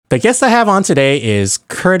The guest I have on today is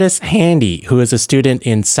Curtis Handy, who is a student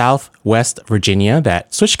in Southwest Virginia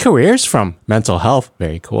that switched careers from mental health,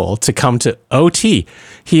 very cool, to come to OT.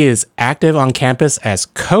 He is active on campus as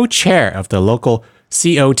co-chair of the local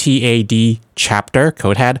COTAD chapter,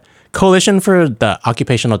 COTAD, Coalition for the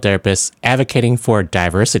Occupational Therapists Advocating for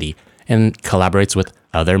Diversity, and collaborates with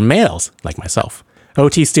other males like myself,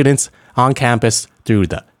 OT students on campus through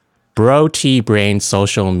the Bro T Brain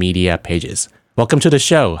social media pages. Welcome to the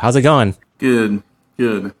show. How's it going? Good.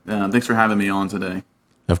 Thanks for having me on today.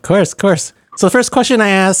 Of course. So the first question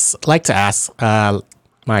I like to ask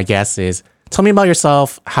my guests is, tell me about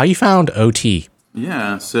yourself, how you found OT.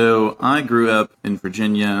 Yeah, so I grew up in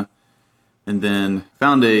Virginia and then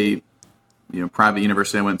found a private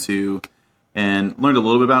university I went to and learned a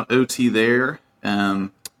little bit about OT there.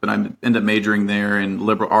 But I ended up majoring there in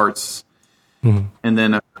liberal arts. Mm-hmm. And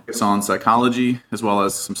then I focused on psychology as well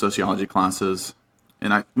as some sociology classes.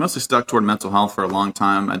 And I mostly stuck toward mental health for a long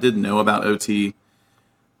time. I did know about OT,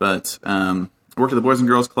 but I worked at the Boys and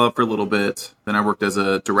Girls Club for a little bit. Then I worked as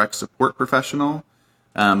a direct support professional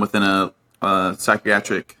within a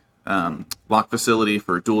psychiatric block facility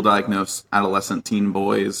for dual diagnosed adolescent teen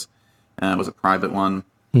boys. It was a private one.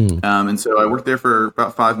 And so I worked there for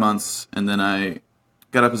about 5 months, and then I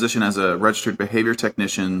got a position as a registered behavior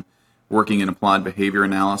technician working in applied behavior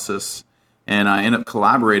analysis. And I ended up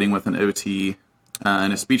collaborating with an OT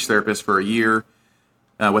and a speech therapist for a year.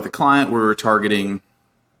 With a client, we were targeting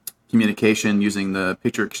communication using the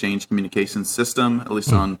picture exchange communication system, at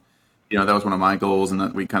least on, that was one of my goals, and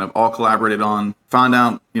that we kind of all collaborated on. Found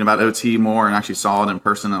out, about OT more and actually saw it in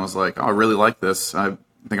person. I was like, oh, I really like this. I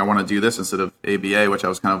think I want to do this instead of ABA, which I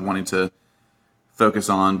was kind of wanting to focus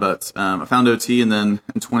on. But I found OT, and then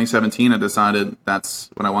in 2017, I decided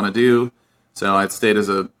that's what I want to do. So I stayed as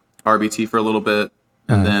a RBT for a little bit,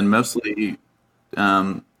 and then mostly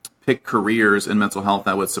pick careers in mental health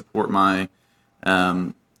that would support my,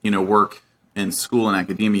 work in school and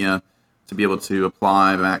academia to be able to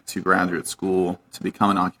apply back to graduate school to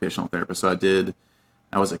become an occupational therapist. So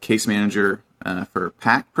I was a case manager for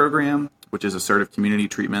PAC program, which is assertive community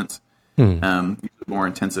treatment, more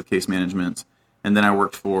intensive case management. And then I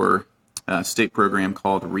worked for a state program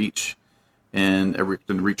called REACH, and I worked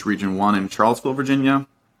in REACH Region 1 in Charlottesville, Virginia,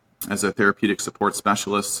 as a therapeutic support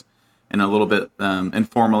specialist, and a little bit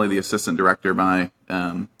informally the assistant director by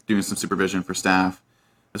doing some supervision for staff,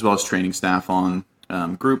 as well as training staff on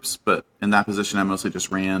groups. But in that position, I mostly just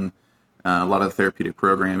ran a lot of therapeutic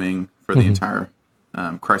programming for the entire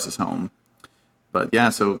crisis home. But yeah,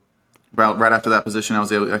 so right after that position, I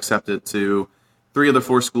was able to accept it to 3 of the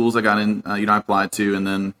 4 schools I got in, I applied to, and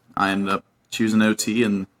then I ended up choosing OT,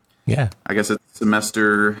 and I guess it's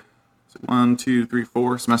semester 1, 2, 3,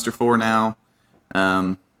 4, semester 4 now.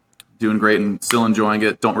 Doing great and still enjoying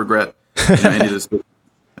it. Don't regret any of this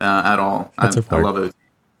at all. I love it.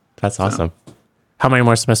 That's awesome. So, how many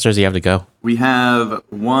more semesters do you have to go? We have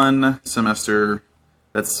 1 semester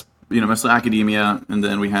that's mostly academia, and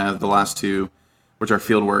then we have the last 2, which are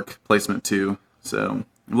fieldwork, placement 2. So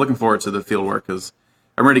I'm looking forward to the field work because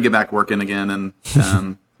I'm ready to get back working again and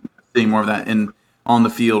seeing more of that on the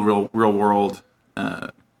field, real world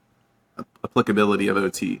applicability of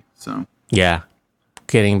OT. So yeah,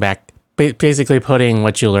 getting back, basically putting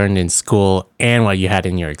what you learned in school and what you had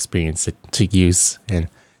in your experience to use. And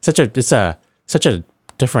such a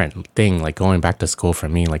different thing, like going back to school for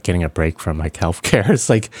me, like getting a break from like healthcare. It's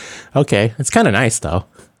like, okay, it's kind of nice though.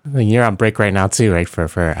 I mean, you're on break right now too, right? For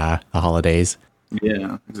the holidays.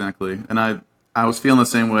 Yeah, exactly. And I was feeling the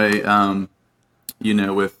same way,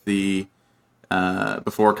 with the,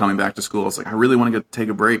 before coming back to school. I was like, I really want to take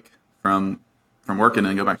a break from working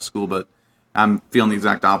and go back to school, but I'm feeling the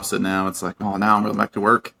exact opposite now. It's like, oh, now I'm really back to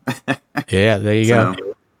work. Yeah, there you go.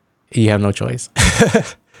 You have no choice.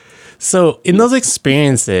 So in those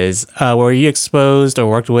experiences, were you exposed or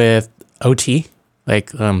worked with OT?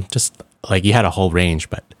 Like, just like you had a whole range,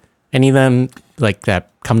 but any of them like that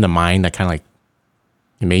come to mind that kind of like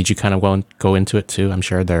made you kind of go into it too? I'm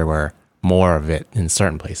sure there were more of it in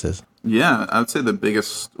certain places. Yeah, I would say the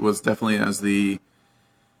biggest was definitely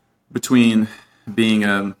between being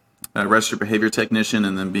a registered behavior technician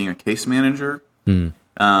and then being a case manager.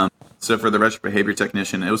 So for the registered behavior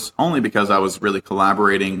technician, it was only because I was really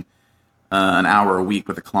collaborating an hour a week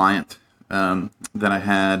with a client that I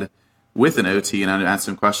had with an OT, and I'd ask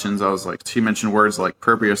some questions. I was like, she mentioned words like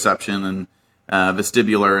proprioception and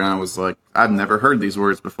vestibular, and I was like, I've never heard these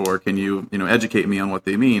words before. Can you, educate me on what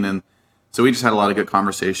they mean? And so we just had a lot of good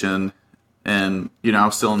conversation, and, I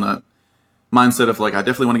was still in the mindset of like, I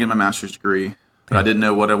definitely want to get my master's degree, but I didn't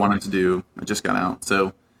know what I wanted to do. I just got out.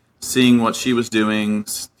 So seeing what she was doing,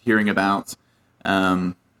 hearing about,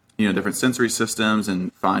 different sensory systems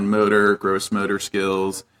and fine motor, gross motor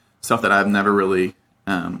skills, stuff that I've never really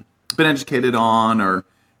been educated on or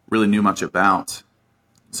really knew much about.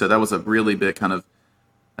 So that was a really big kind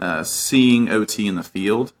of seeing OT in the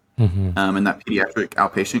field, in that pediatric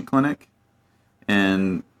outpatient clinic,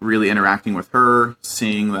 and really interacting with her,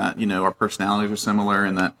 seeing that our personalities are similar,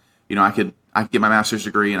 and that I could get my master's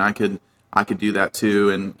degree and I could do that too,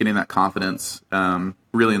 and getting that confidence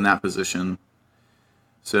really in that position.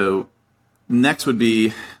 So next would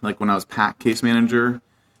be like when I was PAC case manager,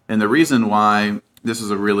 and the reason why this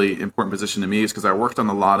is a really important position to me is because I worked on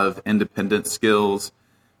a lot of independent skills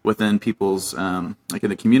within people's like in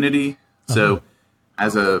the community. So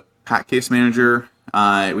as a PAC case manager,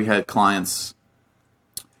 we had clients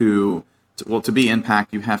who, to be in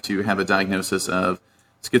PAC, you have to have a diagnosis of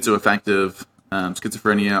schizoaffective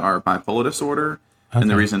schizophrenia or bipolar disorder.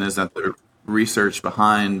 And the reason is that the research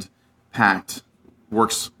behind PACT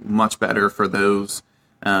works much better for those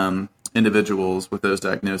individuals with those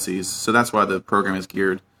diagnoses. So that's why the program is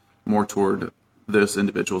geared more toward those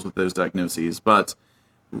individuals with those diagnoses. But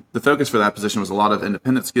the focus for that position was a lot of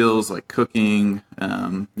independent skills like cooking,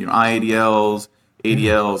 IADLs,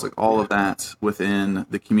 ADLs, like all of that within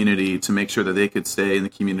the community to make sure that they could stay in the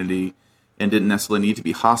community and didn't necessarily need to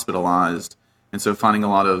be hospitalized. And so finding a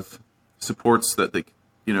lot of supports that they,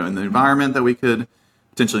 in the environment that we could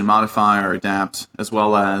potentially modify or adapt, as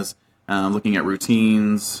well as looking at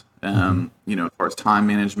routines, as far as time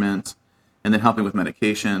management, and then helping with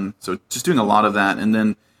medication. So just doing a lot of that. And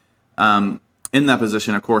then in that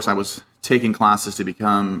position, of course, I was taking classes to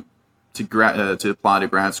become to apply to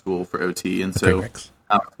grad school for OT, and so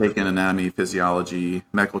I was taking anatomy, physiology,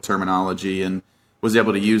 medical terminology, and was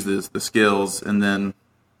able to use the skills. And then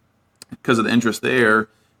because of the interest there,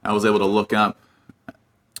 I was able to look up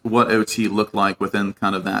what OT looked like within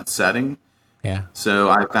kind of that setting. Yeah. So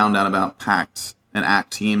I found out about PACT and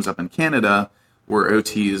ACT teams up in Canada, where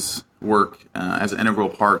OTs work as an integral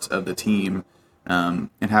part of the team and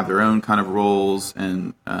have their own kind of roles,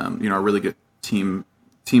 and a really good team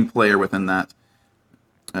player within that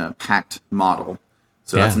PACT model.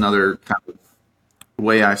 So that's another kind of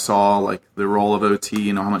way I saw like the role of OT,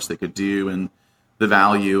 how much they could do, and the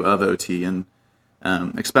value of OT, and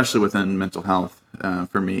especially within mental health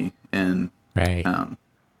for me. And right.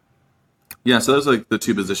 So those are like the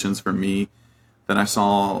two positions for me that I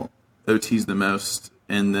saw OTs the most.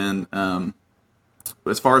 And then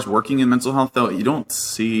as far as working in mental health, though, you don't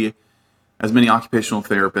see as many occupational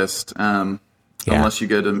therapists unless you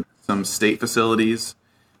go to some state facilities.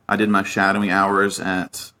 I did my shadowing hours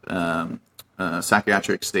at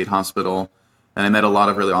Psychiatric State Hospital, and I met a lot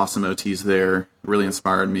of really awesome OTs there. Really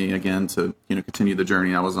inspired me again to continue the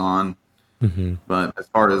journey I was on. But as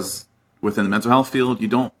far as within the mental health field, you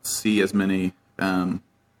don't see as many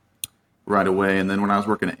right away. And then when I was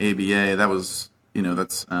working at ABA, that was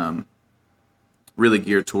that's really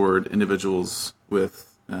geared toward individuals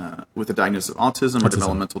with a diagnosis of autism or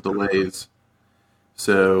developmental delays.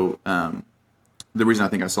 So the reason I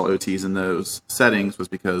think I saw OTs in those settings was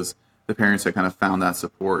because the parents had kind of found that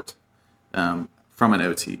support from an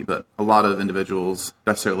OT, but a lot of individuals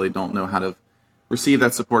necessarily don't know how to receive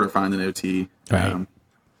that support or find an OT. Right.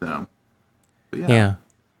 Yeah.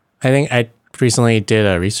 I think I recently did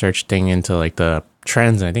a research thing into like the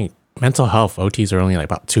trends, and I think mental health OTs are only like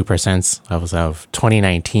about 2% of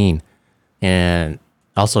 2019, and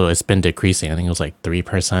also it's been decreasing. I think it was like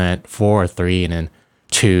 3%, 4 or 3, and then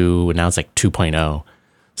 2, and now it's like 2.0.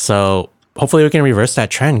 So hopefully we can reverse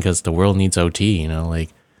that trend, because the world needs OT.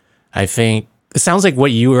 I think it sounds like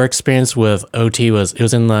what your experience with OT was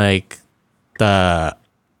in like the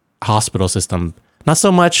hospital system, not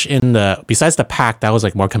so much in besides the PAC, that was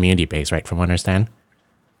like more community based, right? From what I understand,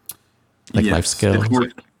 like life skills.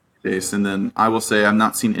 Case. And then I will say I've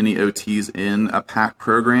not seen any OTs in a PAC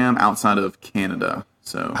program outside of Canada.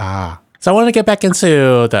 So I want to get back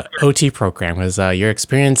into the OT program, because your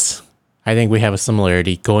experience, I think we have a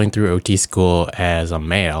similarity going through OT school as a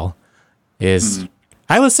male is,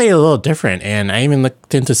 I would say, a little different. And I even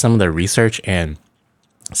looked into some of the research, and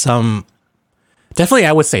definitely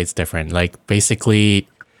I would say it's different. Like basically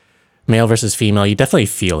male versus female, you definitely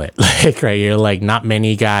feel it. Like, right, you're like not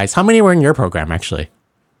many guys. How many were in your program actually?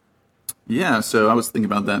 Yeah, so I was thinking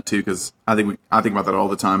about that too, because I think about that all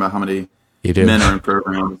the time, about how many men are in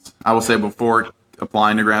programs. I will say before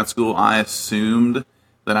applying to grad school, I assumed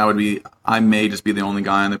that I may just be the only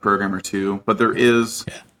guy in the program or two, but there is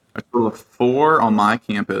a total of 4 on my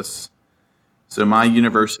campus. So my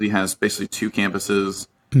university has basically 2 campuses.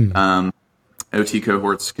 OT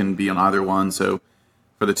cohorts can be on either one. So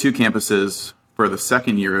for the 2 campuses, for the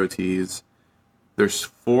second year OTs, there's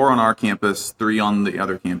 4 on our campus, 3 on the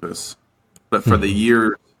other campus. But for the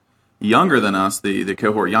year younger than us, the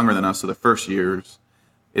cohort younger than us, so the first years,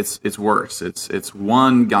 it's worse. It's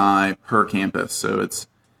 1 guy per campus. So it's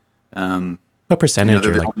What percentage?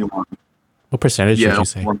 they're the Like, only one. what percentage would you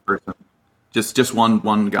say? 1 person, just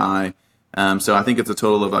one guy. So I think it's a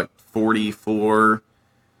total of like 44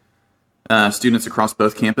 students across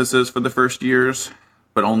both campuses for the first years,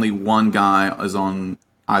 but only 1 guy is on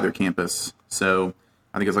either campus. So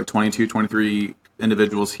I think it's like 22, 23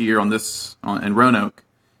 individuals here in Roanoke,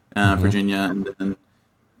 Virginia, and then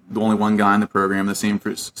the only 1 guy in the program. The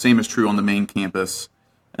same is true on the main campus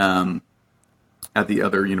at the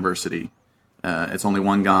other university. It's only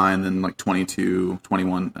 1 guy and then like 22,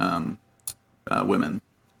 21 women.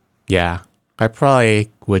 Yeah, I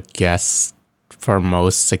probably would guess for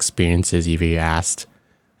most experiences, if you asked,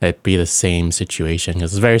 it'd be the same situation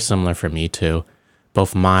because it's very similar for me too,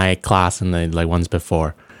 both my class and the like ones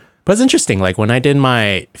before. But it's interesting, like when I did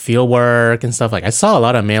my field work and stuff, like I saw a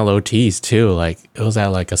lot of male OTs too. Like it was at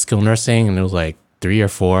like a skilled nursing, and it was like 3 or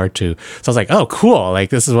 4 to. So I was like, oh, cool. Like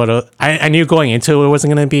this is what I knew going into it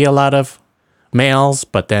wasn't going to be a lot of males,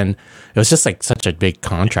 but then it was just like such a big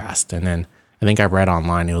contrast. And then I think I read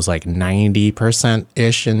online it was like 90%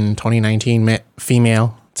 ish in 2019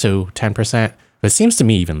 female to 10%. But it seems to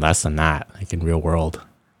me even less than that, like in real world.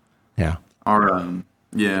 Yeah.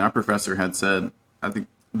 Our professor had said, I think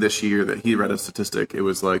this year that he read a statistic, it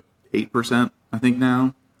was like 8%, I think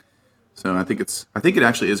now. So I think it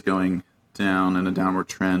actually is going down in a downward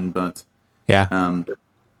trend, but yeah.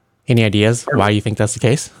 Any ideas why you think that's the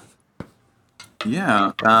case?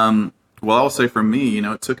 Yeah. Well, I'll say for me,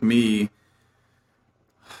 it took me,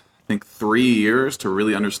 I think 3 years to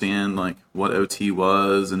really understand like what OT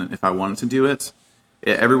was and if I wanted to do it.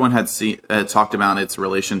 Everyone had talked about its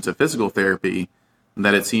relation to physical therapy,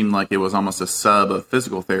 that it seemed like it was almost a sub of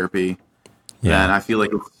physical therapy. Yeah. And I feel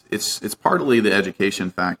like it's partly the education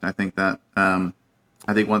fact. I think that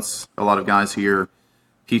I think once a lot of guys hear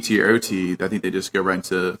PT or OT, I think they just go right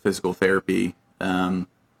into physical therapy. And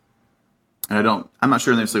I'm not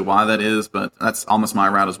sure necessarily why that is, but that's almost my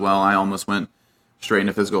route as well. I almost went straight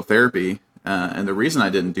into physical therapy. And the reason I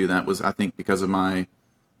didn't do that was I think because of my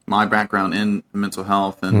background in mental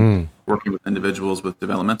health and working with individuals with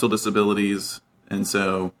developmental disabilities. And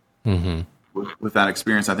so with that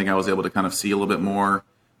experience, I think I was able to kind of see a little bit more.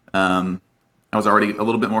 I was already a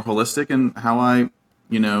little bit more holistic in how I,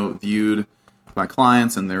 viewed my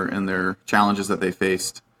clients and their challenges that they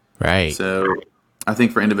faced. Right. So I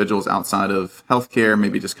think for individuals outside of healthcare,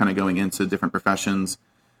 maybe just kind of going into different professions,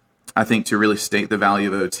 I think to really state the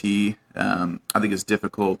value of OT, I think is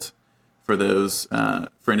difficult for those,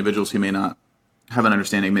 for individuals who may not have an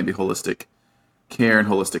understanding, maybe holistic care and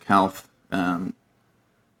holistic health, and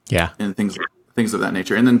things of that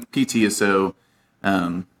nature. And then PT is such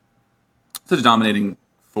a dominating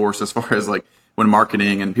force as far as like when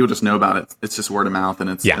marketing and people just know about it. It's just word of mouth, and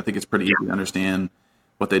I think it's pretty easy to understand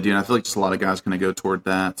what they do. And I feel like just a lot of guys kind of go toward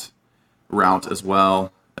that route as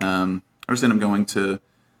well. I understand I'm going to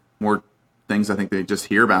more things I think they just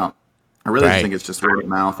hear about. I really just think it's just word of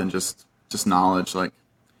mouth and just knowledge. Like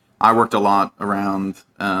I worked a lot around,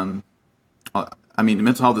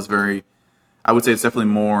 mental health is very, I would say it's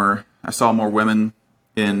definitely more, I saw more women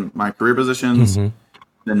in my career positions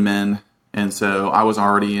than men. And so I was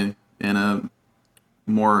already in a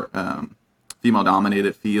more female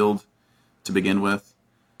dominated field to begin with.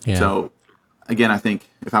 Yeah. So again, I think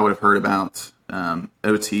if I would have heard about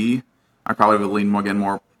OT, I probably would have leaned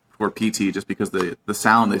more toward PT just because they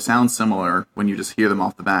sound similar when you just hear them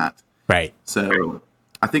off the bat. Right. So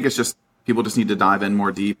I think it's just people just need to dive in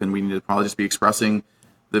more deep, and we need to probably just be expressing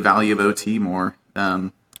the value of OT more.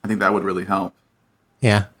 I think that would really help.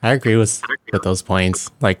 Yeah, I agree with those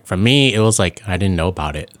points. Like for me, it was like I didn't know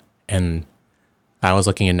about it, and I was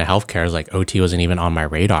looking into healthcare. It was like OT wasn't even on my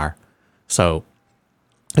radar. So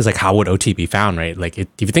it's like, how would OT be found, right? Like if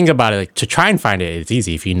you think about it, like to try and find it, it's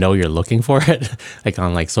easy if you know you're looking for it. Like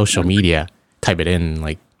on like social media, type it in,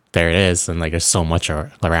 like there it is, and like there's so much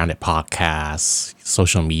around it: podcasts,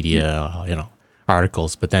 social media,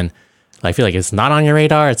 articles. But then I feel like it's not on your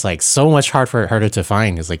radar. It's like so much harder to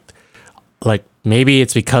find. It's like maybe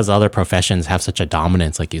it's because other professions have such a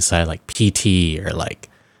dominance, like you said, like PT or like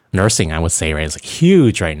nursing. I would say, right, it's like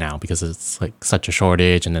huge right now because it's like such a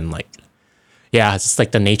shortage, and then like. Yeah, it's just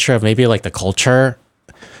like the nature of maybe like the culture.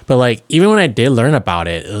 But like, even when I did learn about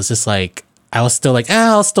it, it was just like, I was still like,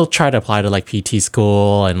 I'll still try to apply to like PT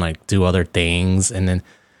school and like do other things. And then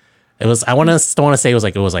it was, I don't want to say it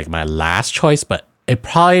was like my last choice, but it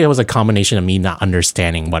probably was a combination of me not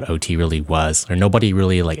understanding what OT really was, or nobody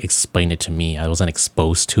really like explained it to me. I wasn't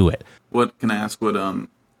exposed to it. What can I ask? What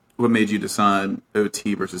made you decide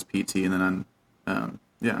OT versus PT, and then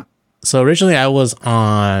yeah. So originally I was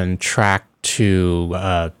on track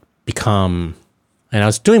to become, and I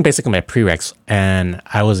was doing basically my prereqs, and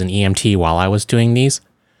I was an EMT while I was doing these.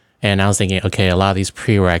 And I was thinking, okay, a lot of these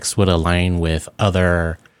prereqs would align with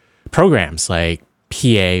other programs, like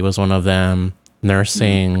PA was one of them,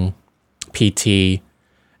 nursing, PT,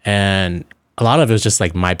 and a lot of it was just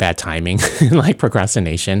like my bad timing, like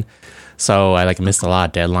procrastination. So I like missed a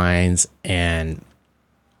lot of deadlines. And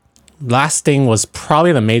last thing was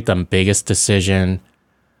probably that made the biggest decision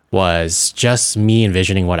was just me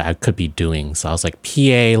envisioning what I could be doing. So I was like,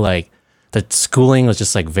 PA, like the schooling was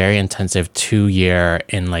just like very intensive 2 year.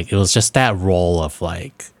 And like, it was just that role of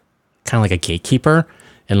like, kind of like a gatekeeper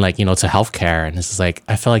and like, to healthcare. And it's just like,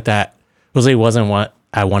 I felt like that really wasn't what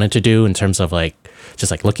I wanted to do in terms of like,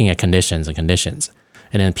 just like looking at conditions. And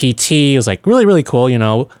then PT was like really, really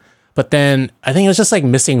cool, but then I think it was just like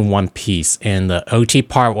missing one piece. And the OT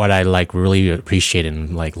part, what I like really appreciated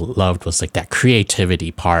and like loved was like that creativity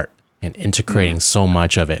part and integrating so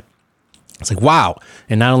much of it. It's like, wow.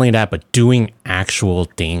 And not only that, but doing actual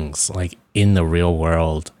things like in the real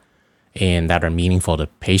world and that are meaningful to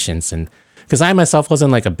patients. And because I myself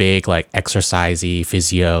wasn't like a big like exercisey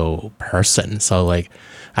physio person. So like,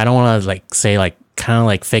 I don't want to like say like kind of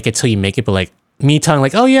like fake it till you make it, but like me telling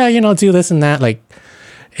like, oh yeah, do this and that. Like,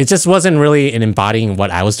 it just wasn't really in embodying what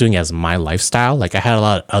I was doing as my lifestyle. Like I had a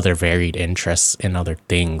lot of other varied interests in other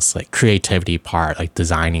things, like creativity part, like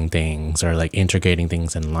designing things or like integrating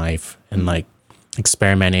things in life and like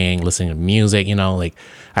experimenting, listening to music, like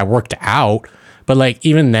I worked out, but like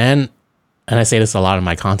even then, and I say this a lot in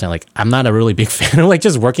my content, like I'm not a really big fan of like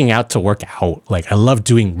just working out to work out. Like I love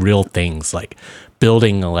doing real things like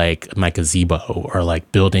building like my gazebo or like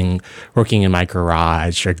working in my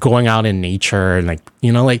garage or going out in nature and like,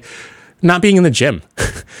 like not being in the gym.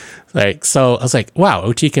 Like, so I was like, wow,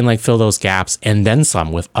 OT can like fill those gaps and then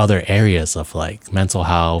some with other areas of like mental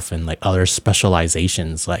health and like other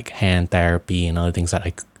specializations like hand therapy and other things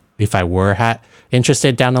that if I were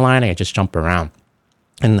interested down the line, I could just jump around.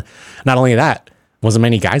 And not only that, wasn't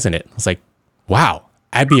many guys in it. I was like, wow,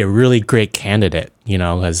 I'd be a really great candidate,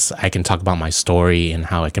 because I can talk about my story and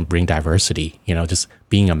how I can bring diversity, just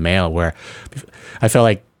being a male where I feel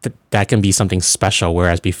like that can be something special.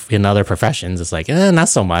 Whereas in other professions, it's like, not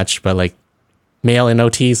so much, but like male in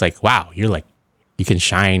OT is like, wow, you can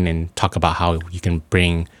shine and talk about how you can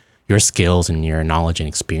bring your skills and your knowledge and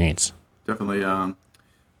experience. Definitely. I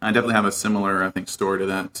definitely have a similar, I think, story to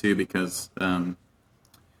that too, because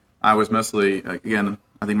I was mostly, again,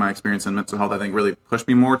 I think my experience in mental health, I think really pushed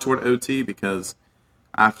me more toward OT because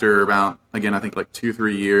after about, again, I think like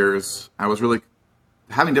 2-3 years, I was really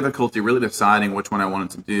having difficulty really deciding which one I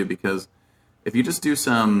wanted to do, because if you just do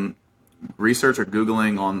some research or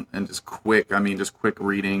Googling on and just quick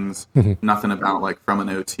readings, nothing about like from an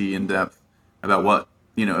OT in depth about what,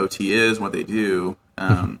 OT is, what they do,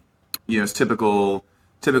 it's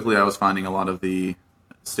typically I was finding a lot of the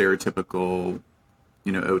stereotypical,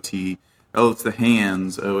 OT, oh, it's the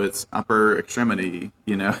hands, oh, it's upper extremity,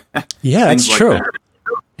 Yeah, that's like true.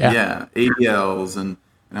 That. Yeah, ADLs, and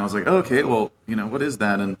I was like, oh, okay, well, what is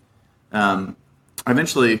that? And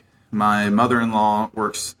eventually, my mother-in-law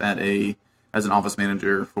works as an office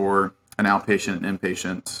manager for an outpatient and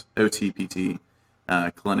inpatient OT PT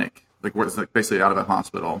clinic, like works like basically out of a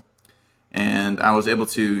hospital. And I was able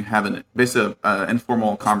to have an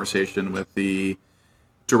informal conversation with the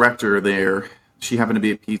director there. She happened to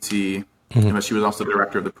be a PT, but she was also the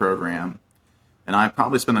director of the program. And I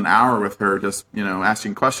probably spent an hour with her just,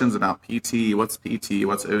 asking questions about PT, what's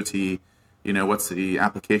OT, what's the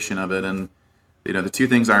application of it. And, the two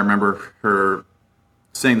things I remember her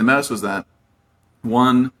saying the most was that,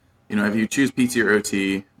 one, if you choose PT or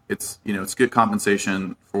OT, it's good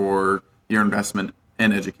compensation for your investment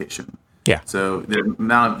in education. Yeah. So the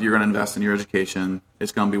amount you're going to invest in your education,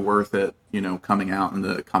 it's going to be worth it, coming out in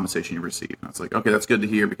the compensation you receive. And it's like, okay, that's good to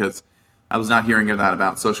hear, because I was not hearing that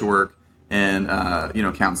about social work and,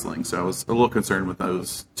 counseling. So I was a little concerned with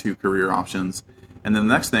those two career options. And then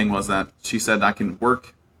the next thing was that she said I can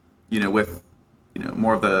work, with,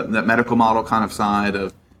 more of the medical model kind of side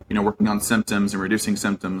of, working on symptoms and reducing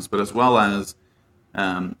symptoms, but as well as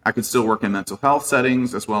I could still work in mental health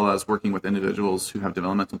settings, as well as working with individuals who have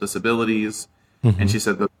developmental disabilities. And she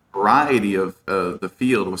said the variety of the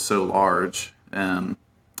field was so large, and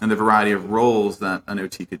the variety of roles that an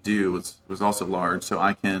OT could do was also large. So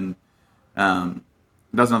I can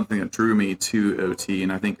that's another thing that drew me to OT.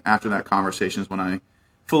 And I think after that conversation is when I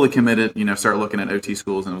fully committed, started looking at OT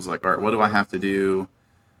schools, and it was like, all right, what do I have to do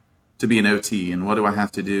to be an OT, and what do I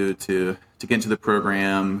have to do to get into the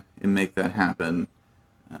program and make that happen?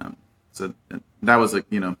 So that was like,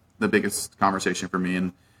 the biggest conversation for me.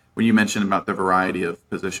 And when you mentioned about the variety of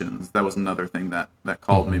positions, that was another thing that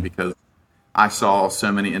called me, because I saw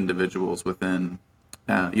so many individuals within,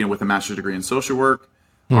 with a master's degree in social work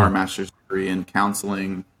or a master's degree in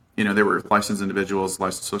counseling. There were licensed individuals,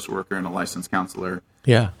 licensed social worker, and a licensed counselor.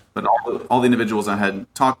 Yeah. But all the individuals I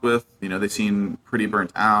had talked with, they seemed pretty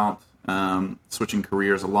burnt out, switching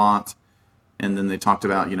careers a lot. And then they talked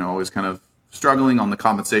about, always kind of struggling on the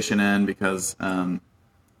compensation end, because,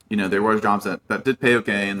 there were jobs that did pay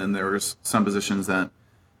okay. And then there was some positions that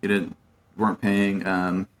weren't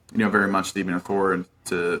paying, very much to even afford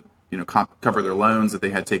to, cover their loans that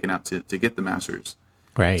they had taken out to get the master's.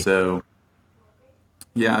 Right. So,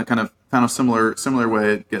 yeah, I kind of found a similar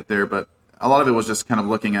way to get there, but a lot of it was just kind of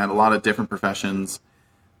looking at a lot of different professions,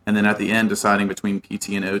 and then at the end deciding between PT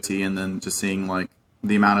and OT, and then just seeing like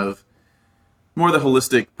the amount of more the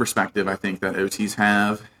holistic perspective I think that OTs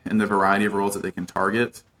have, and the variety of roles that they can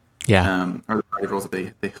target, or the variety of roles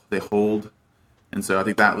that they hold. And so I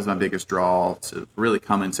think that was my biggest draw to really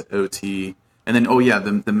come into OT. And then,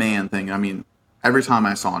 the man thing. I mean, every time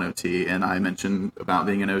I saw an OT and I mentioned about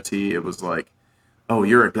being an OT, it was like, oh,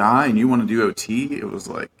 you're a guy and you want to do OT? It was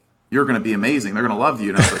like, you're going to be amazing. They're going to love you.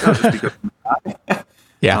 And I was like, oh, just because I'm a guy?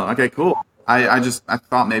 Yeah. Okay, cool. I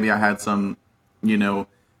thought maybe I had some,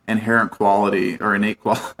 inherent quality or innate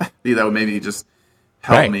quality that would maybe just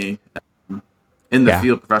help me in the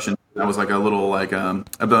field profession. That was like a little, like a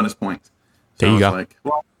bonus point. So there you I was go. like,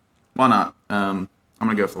 well, why not? I'm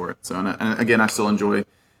going to go for it. So, and again, I still enjoy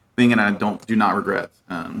being, and I do not regret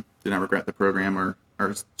the program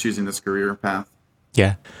or choosing this career path.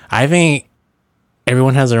 Yeah. I think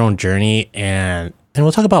everyone has their own journey, and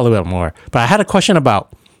we'll talk about it a little bit more. But I had a question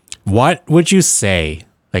about, what would you say,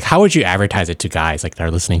 like, how would you advertise it to guys like that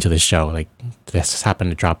are listening to this show? Like, this just happened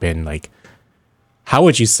to drop in. Like, how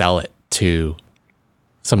would you sell it to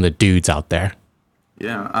some of the dudes out there?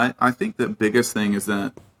 Yeah, I think the biggest thing is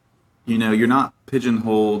that, you're not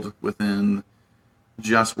pigeonholed within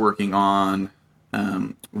just working on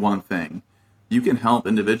one thing. You can help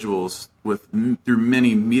individuals through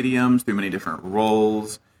many mediums, through many different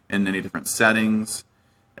roles, in many different settings.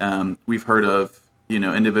 We've heard of,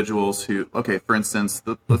 individuals who, okay, for instance,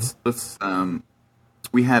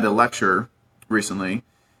 we had a lecture recently,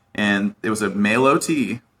 and it was a male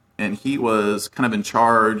OT, and he was kind of in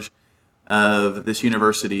charge of this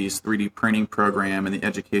university's 3D printing program and the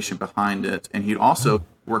education behind it. And he'd also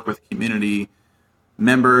work with community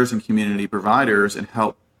members and community providers and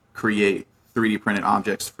help create 3D printed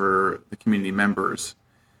objects for the community members.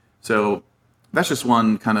 So that's just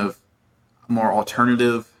one kind of more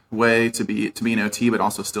alternative way to be an OT, but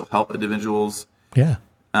also still help individuals. Yeah.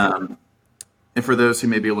 And for those who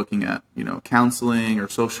may be looking at, counseling or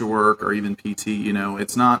social work or even PT,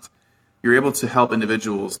 it's not, you're able to help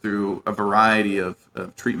individuals through a variety of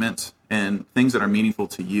treatment and things that are meaningful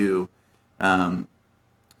to you.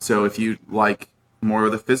 So if you like more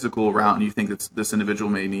of the physical route and you think that this individual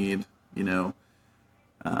may need,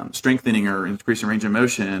 strengthening or increasing range of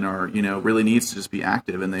motion, or, really needs to just be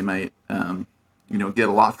active, and they might, get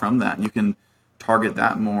a lot from that. You can target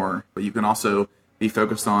that more, but you can also be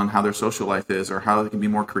focused on how their social life is, or how they can be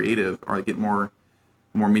more creative, or get more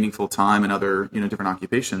meaningful time in other, different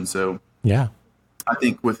occupations. So yeah, I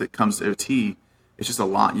think when it comes to OT, it's just a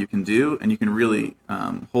lot you can do, and you can really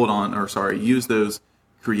use those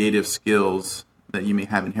creative skills that you may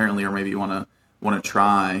have inherently, or maybe you want to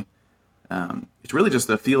try. It's really just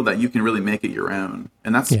a field that you can really make it your own,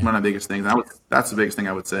 and that's one of the biggest things. That's the biggest thing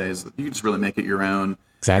I would say, is you can just really make it your own.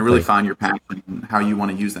 Exactly. And really find your passion and how you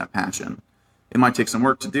want to use that passion. It might take some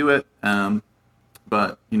work to do it,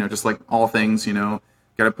 but just like all things, got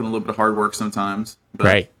to put in a little bit of hard work sometimes. But,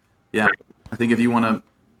 right. Yeah, I think if you want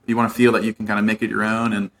to feel that you can kind of make it your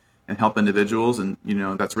own and help individuals, and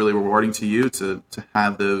that's really rewarding to you to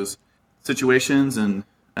have those situations and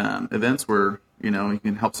events where you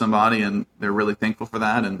can help somebody and they're really thankful for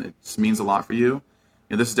that, and it just means a lot for you.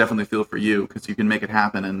 This is definitely a field for you, because you can make it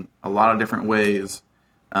happen in a lot of different ways,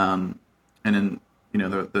 and in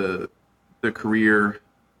the career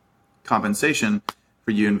compensation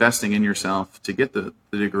for you investing in yourself to get the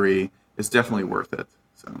degree is definitely worth it.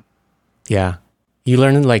 So yeah, you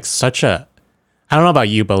learn like I don't know about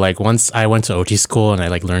you, but like once I went to OT school and I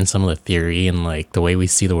like learned some of the theory and like the way we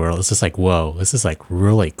see the world, it's just like, whoa, this is like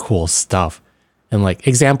really cool stuff. And like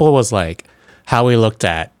example was like how we looked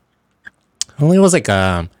at Only it was like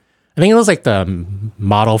I think it was like the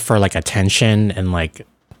model for like attention and like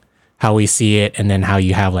how we see it, and then how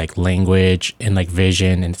you have like language and like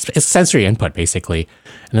vision, and it's sensory input basically.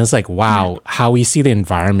 And it's like, wow, how we see the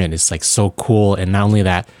environment is like so cool. And not only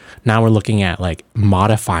that, now we're looking at like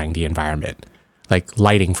modifying the environment, like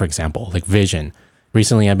lighting, for example, like vision.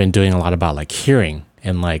 Recently, I've been doing a lot about like hearing,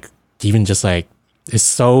 and like even just like it's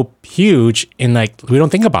so huge, and like we don't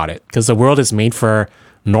think about it because the world is made for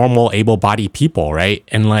normal, able-bodied people, right?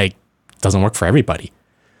 And like doesn't work for everybody.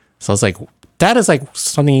 So it's like that is like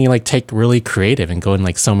something you like take really creative and go in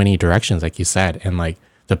like so many directions, like you said, and like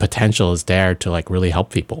the potential is there to like really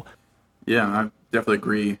help people. Yeah, I definitely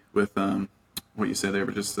agree with what you said there.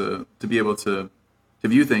 But just to be able to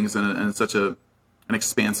view things in such an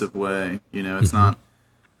expansive way, it's not.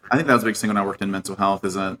 I think that was the biggest thing when I worked in mental health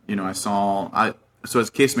is that so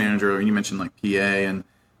as case manager, you mentioned like PA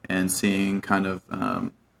and seeing kind of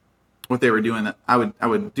what they were doing. That I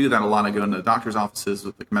would do that a lot. I go into doctor's offices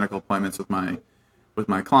with like medical appointments with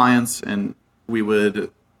my clients, and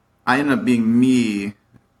I ended up being me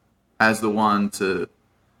as the one to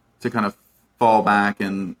kind of fall back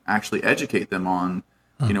and actually educate them on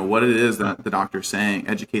what it is that the doctor's saying,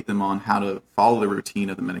 educate them on how to follow the routine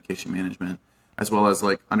of the medication management, as well as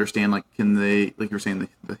like understand like can they, like you were saying,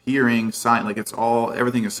 the hearing, sight, like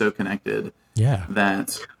everything is so connected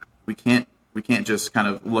that we can't just kind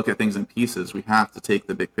of look at things in pieces. We have to take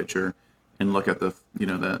the big picture and look at the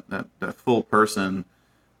that full person,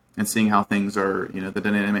 and seeing how things are,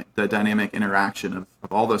 the dynamic interaction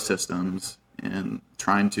of all those systems, and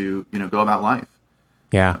trying to go about life.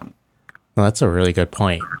 Yeah, well, that's a really good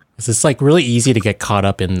point. It's like really easy to get caught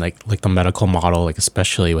up in like the medical model, like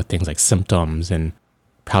especially with things like symptoms and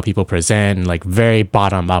how people present, and like very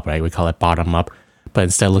bottom up, right? We call it bottom up, but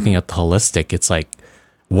instead of looking at the holistic, it's like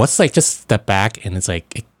what's like just step back, and it's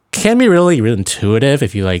like it can be really, really intuitive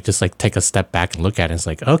if you like just like take a step back and look at it. It's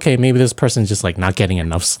like, okay, maybe this person's just like not getting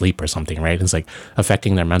enough sleep or something, right? It's like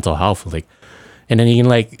affecting their mental health, like, and then you can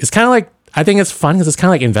like it's kind of like I think it's fun because it's kind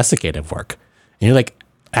of like investigative work, and you're like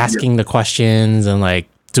asking the questions and like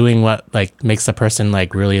doing what like makes the person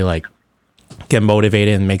like really like get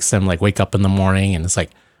motivated and makes them like wake up in the morning, and it's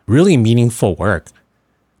like really meaningful work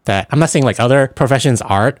that I'm not saying like other professions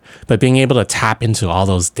aren't, but being able to tap into all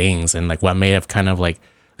those things and like what may have kind of like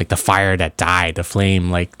the fire that died, the flame,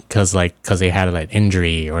 like because they had an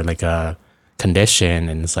injury or like a condition,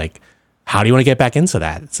 and it's like how do you want to get back into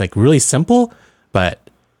that? It's like really simple, but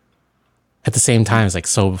at the same time it's like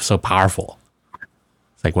so powerful.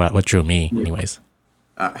 It's like what drew me anyways.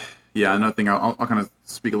 Yeah, another thing I'll kind of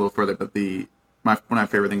speak a little further, but one of my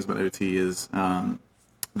favorite things about OT is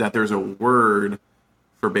that there's a word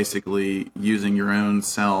for basically using your own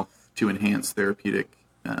self to enhance therapeutic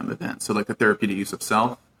events. So like the therapeutic use of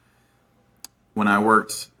self. When I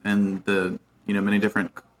worked in the many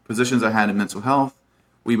different positions I had in mental health,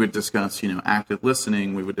 we would discuss active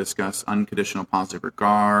listening, we would discuss unconditional positive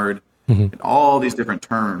regard, and all these different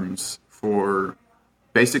terms for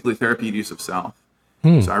basically therapeutic use of self.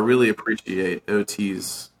 So I really appreciate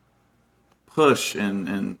OT's push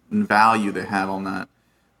and value they have on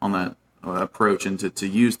that approach, and to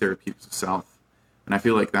use therapeutics of self. And I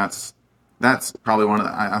feel like that's probably one of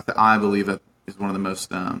the I believe that is one of the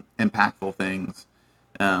most impactful things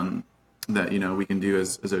that we can do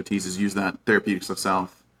as OTs is use that therapeutics of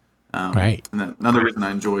self. Right. And another reason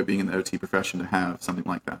I enjoy being in the OT profession to have something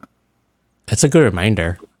like that. That's a good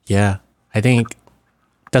reminder. Yeah, I think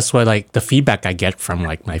that's what like the feedback I get from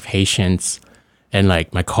like my patients and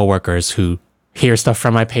like my coworkers who hear stuff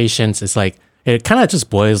from my patients is like it kind of just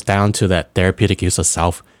boils down to that therapeutic use of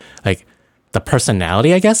self. Like the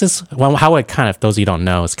personality, I guess, is well, how it kind of, those you don't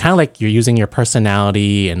know, it's kind of like you're using your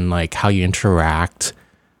personality and like how you interact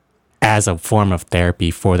as a form of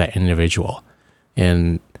therapy for that individual.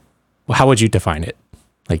 And how would you define it,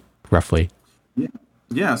 like roughly?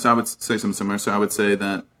 Yeah, so I would say something similar. So I would say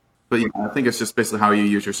that, but I think it's just basically how you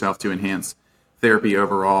use yourself to enhance therapy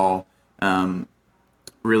overall.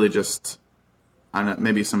 Really just, I don't know,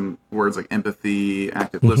 maybe some words like empathy,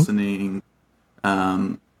 active listening,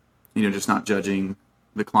 just not judging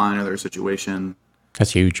the client or their situation.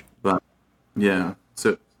 That's huge. But yeah,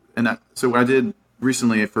 so what I did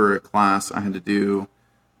recently for a class, I had to do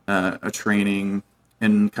a training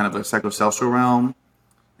in kind of a psychosocial realm,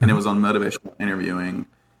 and it was on motivational interviewing.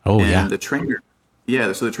 Oh, and yeah. the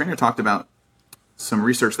trainer talked about some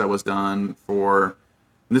research that was done for,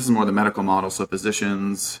 and this is more the medical model, so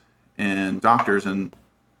physicians and doctors, and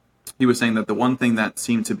he was saying that the one thing that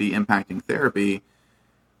seemed to be impacting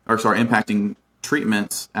impacting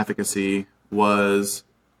treatment efficacy was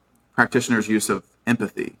practitioners' use of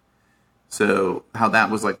empathy. So how that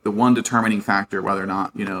was like the one determining factor whether or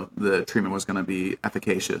not, the treatment was going to be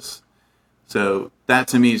efficacious. So that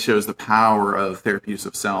to me shows the power of therapy use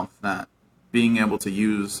of self, that being able to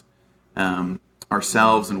use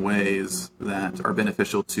ourselves in ways that are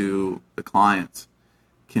beneficial to the client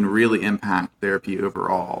can really impact therapy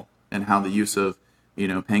overall, and how the use of,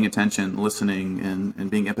 paying attention, listening, and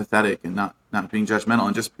being empathetic, and not being judgmental,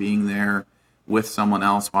 and just being there with someone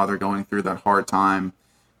else while they're going through that hard time,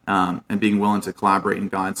 and being willing to collaborate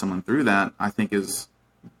and guide someone through that, I think is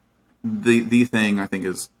the thing I think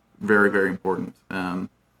is very, very important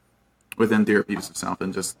within therapy use of self,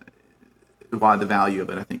 and just why the value of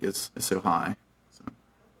it, I think, is so high. So.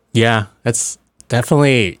 Yeah, that's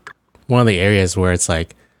definitely one of the areas where it's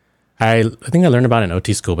like, I think I learned about it in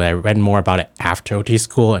OT school, but I read more about it after OT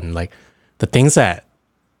school, and like the things that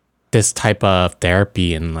this type of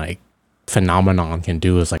therapy and like phenomenon can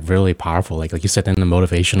do is like really powerful. Like you said, in the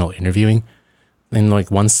motivational interviewing, in like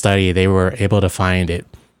one study, they were able to find it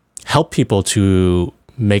help people to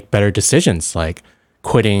make better decisions, like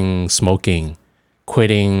quitting smoking,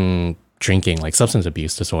 quitting drinking, like substance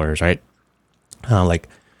abuse disorders, right? Like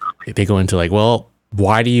they go into like, well,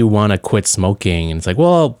 why do you want to quit smoking? And it's like,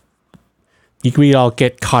 well, we all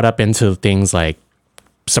get caught up into things like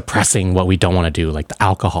suppressing what we don't want to do, like the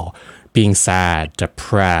alcohol, being sad,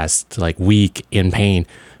 depressed, like weak, in pain.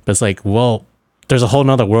 But it's like, well, there's a whole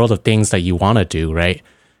nother world of things that you want to do, right?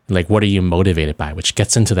 Like, what are you motivated by? Which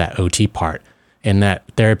gets into that OT part. And that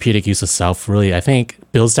therapeutic use of self really, I think,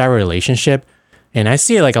 builds that relationship. And I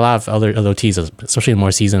see it like a lot of other OTs, especially the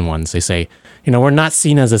more seasoned ones, they say, we're not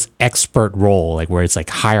seen as this expert role, like where it's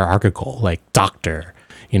like hierarchical, like doctor,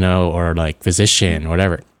 or like physician or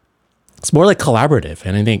whatever. It's more like collaborative.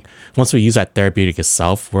 And I think once we use that therapeutic as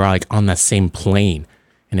self, we're like on that same plane.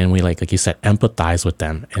 And then we like you said, empathize with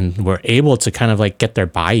them, and we're able to kind of like get their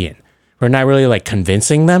buy-in. We're not really like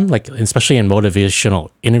convincing them, like especially in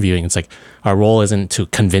motivational interviewing. It's like our role isn't to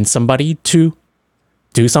convince somebody to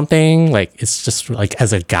do something. Like it's just like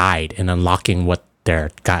as a guide and unlocking what their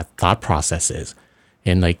thought process is.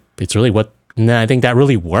 And like it's really and I think that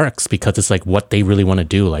really works because it's like what they really want to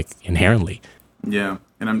do, like inherently. Yeah,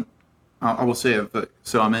 and I will say,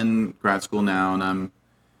 so I'm in grad school now, and I'm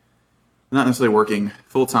not necessarily working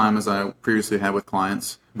full time as I previously had with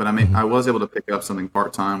clients, but I was able to pick up something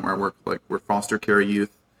part time where I work like with foster care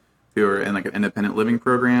youth who are in like an independent living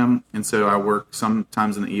program, and so I work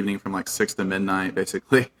sometimes in the evening from like 6 to midnight,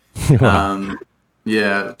 basically. Wow.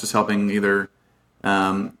 Yeah, just helping either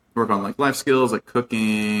work on like life skills like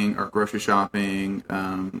cooking or grocery shopping,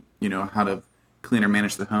 how to clean or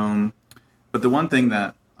manage the home. But the one thing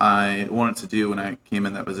that I wanted to do when I came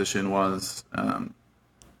in that position was,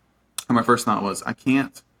 my first thought was, I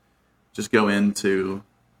can't just go into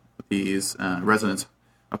these residents'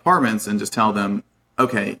 apartments and just tell them,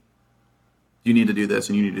 okay, you need to do this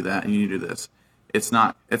and you need to do that and you need to do this. It's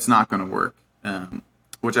not going to work.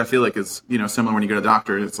 Which I feel like is, similar when you go to the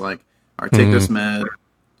doctor. It's like, all right, take this med,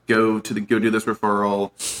 go do this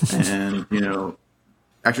referral, and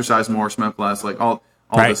exercise more, smoke less, like all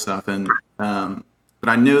Right. this stuff. And but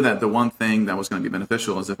I knew that the one thing that was going to be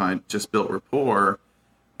beneficial is if I just built rapport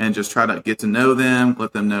and just try to get to know them,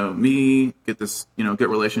 let them know me, get this good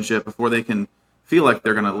relationship before they can feel like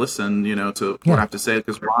they're going to listen to what I have to say.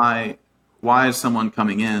 Because why is someone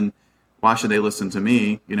coming in? Why should they listen to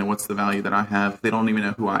me? What's the value that I have if they don't even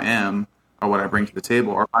know who I am or what I bring to the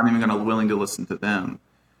table, or I'm even going to be willing to listen to them.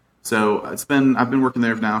 So I've been working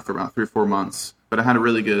there now for about 3 or 4 months, but I had a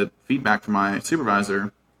really good feedback from my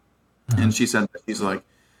supervisor, and she said, she's like,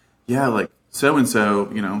 yeah, like so-and-so,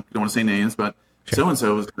 don't want to say names, but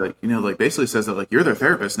so-and-so was like, like basically says that like you're their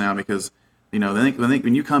therapist now, because,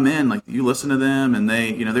 when you come in, like you listen to them and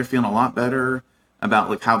they, they're feeling a lot better about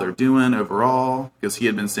like how they're doing overall, because he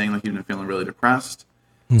had been saying like he'd been feeling really depressed.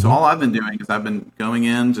 So all I've been doing is I've been going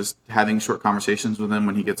in, just having short conversations with him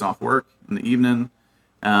when he gets off work in the evening.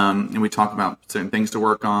 And we talk about certain things to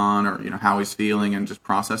work on, or, how he's feeling, and just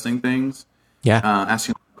processing things. Yeah.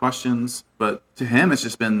 Asking questions. But to him, it's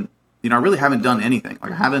just been, I really haven't done anything.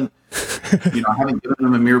 Like I haven't, I haven't given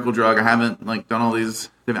him a miracle drug. I haven't like done all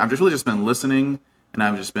these. I've just really just been listening, and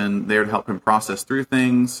I've just been there to help him process through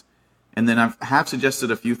things. And then I have suggested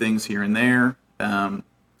a few things here and there.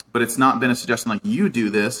 But it's not been a suggestion like you do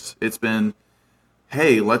this. It's been,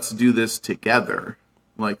 hey, let's do this together.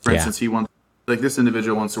 Like for instance, this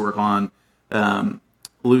individual wants to work on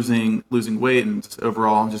losing weight and just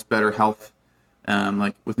overall just better health,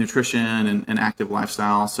 like with nutrition and active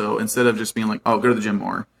lifestyle. So instead of just being like, oh, go to the gym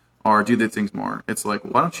more or do the things more, it's like,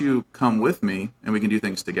 why don't you come with me and we can do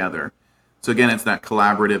things together? So again, it's that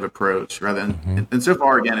collaborative approach rather than, and so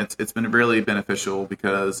far, again, it's been really beneficial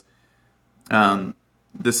because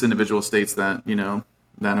this individual states that,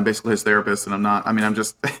 that I'm basically his therapist and I'm not, I mean, I'm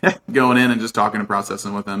just going in and just talking and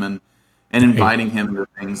processing with him and inviting him to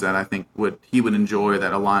things that I think he would enjoy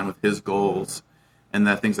that align with his goals and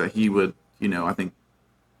that things that he would, I think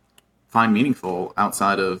find meaningful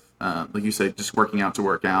outside of, like you say, just working out to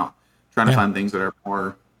work out, trying to find things that are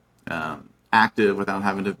more active without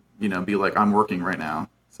having to, be like, I'm working right now.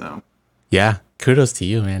 So, yeah, kudos to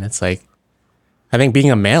you, man. It's like, I think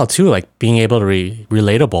being a male too, like being able to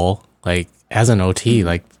relatable, like as an OT,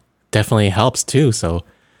 like definitely helps too. So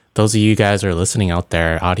those of you guys who are listening out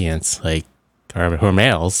there, audience, like, or who are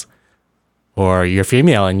males, or you're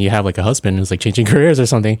female and you have like a husband who's like changing careers or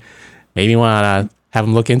something, maybe you want to have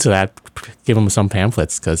them look into that, give them some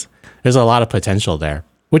pamphlets because there's a lot of potential there.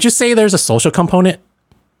 Would you say there's a social component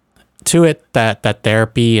to it that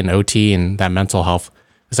therapy and OT and that mental health?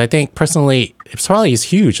 Because I think personally, it's probably is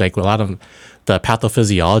huge. Like a lot of the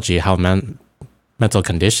pathophysiology, how mental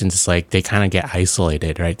conditions, it's like they kind of get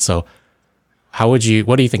isolated, right? So what do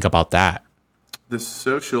you think about that? The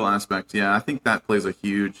social aspect, yeah, I think that plays a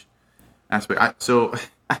huge aspect.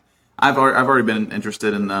 I've already been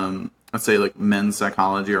interested in let's say like men's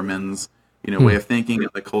psychology or men's way of thinking and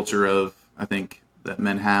the culture of I think that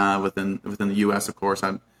men have within the U.S. Of course,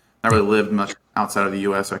 I've not really lived much outside of the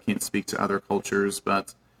U.S., so I can't speak to other cultures,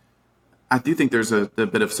 but I do think there's a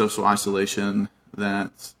bit of social isolation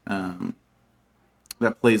that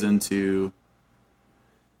that plays into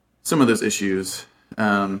some of those issues.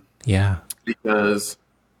 Yeah. Because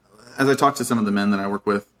as I talk to some of the men that I work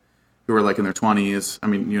with who are like in their 20s, I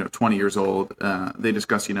mean, 20 years old, they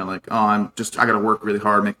discuss, like, oh, I got to work really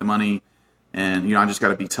hard, make the money, and, I just got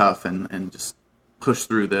to be tough and just push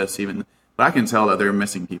through this even. But I can tell that they're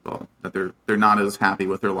missing people, that they're not as happy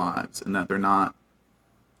with their lives and that they're not,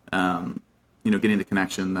 getting the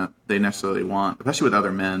connection that they necessarily want, especially with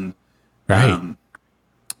other men. Right.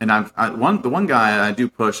 And the one guy I do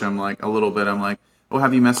push him like a little bit. I'm like, oh,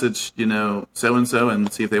 have you messaged, so and so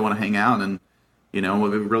and see if they want to hang out, and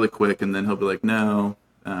we'll be really quick, and then he'll be like, no.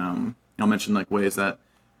 I'll mention like ways that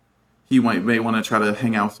he may want to try to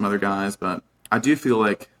hang out with some other guys, but I do feel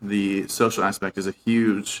like the social aspect is a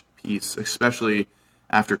huge piece, especially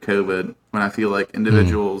after COVID, when I feel like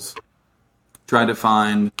individuals tried to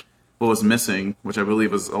find what was missing, which I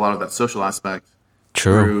believe was a lot of that social aspect.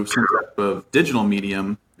 True. Through some type of digital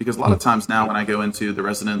medium, because a lot of times now when I go into the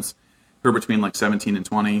residents who are between like 17 and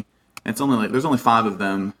 20, it's only like there's only 5 of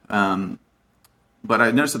them, but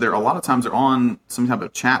I noticed that a lot of times they're on some type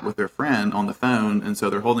of chat with their friend on the phone, and so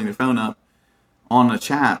they're holding their phone up on a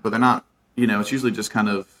chat, but they're not, it's usually just kind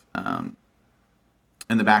of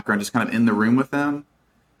in the background, just kind of in the room with them.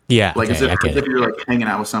 Yeah, like okay, as if you're like hanging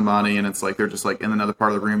out with somebody, and it's like they're just like in another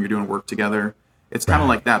part of the room, you're doing work together. It's kind of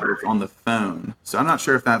like that, but it's on the phone. So I'm not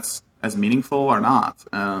sure if that's as meaningful or not,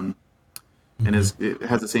 and it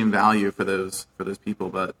has the same value for those people.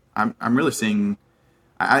 But I'm really seeing,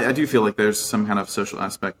 I do feel like there's some kind of social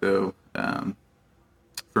aspect though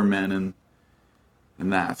for men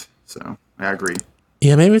and that. So I agree.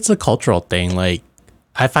 Yeah, maybe it's a cultural thing. Like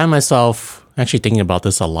I find myself actually thinking about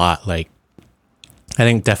this a lot. Like I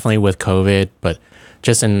think definitely with COVID, but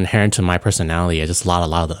just inherent to my personality, I just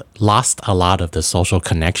lost a lot of the social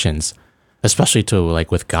connections, especially to like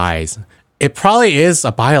with guys. It probably is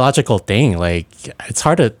a biological thing. Like it's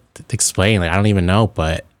hard to explain. Like I don't even know,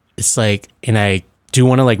 but it's like, and I do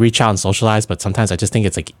want to like reach out and socialize, but sometimes I just think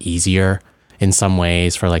it's like easier in some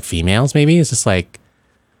ways for like females. Maybe it's just like,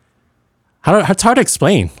 it's hard to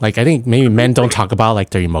explain. Like I think maybe men don't talk about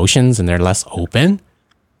like their emotions and they're less open.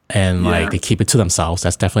 And like they keep it to themselves.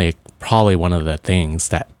 That's definitely probably one of the things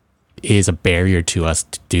that is a barrier to us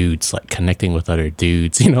dudes, like connecting with other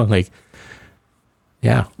dudes, like,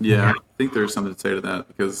 yeah. Yeah, I think there's something to say to that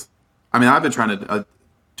because, I mean, I've been trying to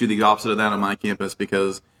do the opposite of that on my campus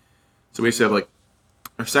because, so we used to have like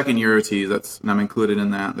our second year OTs, and I'm included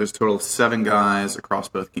in that. There's a total of 7 guys across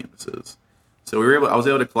both campuses. So I was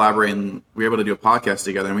able to collaborate and we were able to do a podcast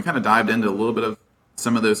together, and we kind of dived into a little bit of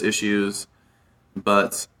some of those issues,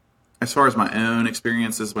 but as far as my own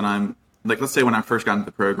experiences, when I'm like, let's say when I first got into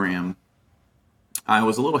the program, I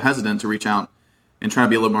was a little hesitant to reach out and try to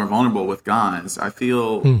be a little more vulnerable with guys. I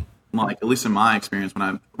feel like, at least in my experience,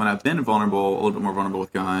 when I've been vulnerable, a little bit more vulnerable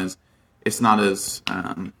with guys, it's not as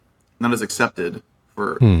accepted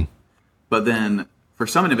for. But then for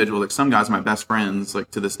some individuals, like some guys, my best friends, like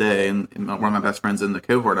to this day, and one of my best friends in the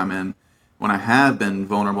cohort I'm in, when I have been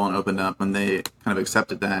vulnerable and opened up, and they kind of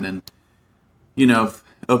accepted that and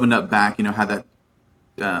opened up back, had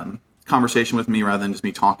that conversation with me rather than just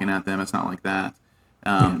me talking at them. It's not like that.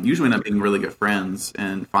 Usually end up being really good friends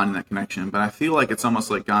and finding that connection. But I feel like it's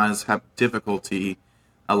almost like guys have difficulty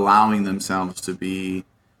allowing themselves to be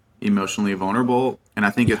emotionally vulnerable. And I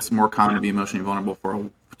think it's more common to be emotionally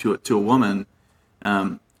vulnerable to a woman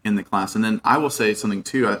in the class. And then I will say something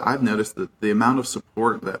too. I've noticed that the amount of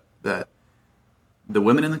support that the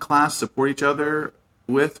women in the class support each other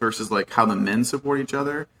with versus like how the men support each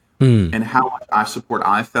other, and how much support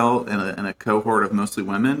I felt in a cohort of mostly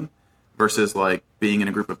women versus like being in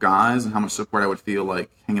a group of guys, and how much support I would feel like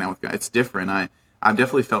hanging out with guys. It's different. I've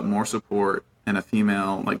definitely felt more support in a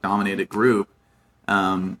female like dominated group,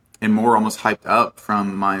 and more almost hyped up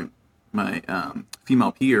from my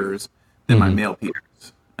female peers than my male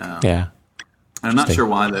peers. Yeah. I'm not sure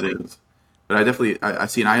why that is, but I definitely I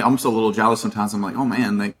see, and I'm almost a little jealous sometimes. I'm like, oh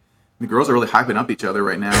man, like the girls are really hyping up each other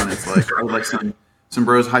right now, and it's like I would like some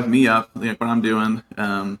bros hype me up, like what I'm doing.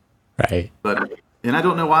 Right. But and I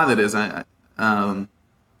don't know why that is. But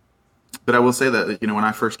I will say that when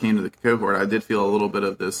I first came to the cohort, I did feel a little bit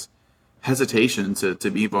of this hesitation to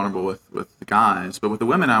be vulnerable with the guys. But with the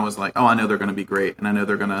women, I was like, oh, I know they're going to be great, and I know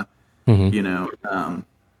they're going to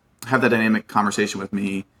have that dynamic conversation with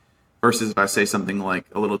me. Versus if I say something like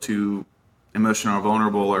a little too emotional or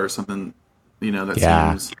vulnerable or something, that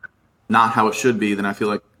seems not how it should be, then I feel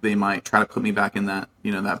like they might try to put me back in that,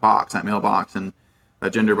 that box, that male box and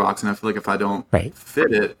that gender box. And I feel like if I don't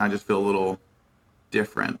fit it, I just feel a little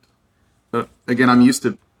different. But again, I'm used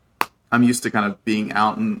to kind of being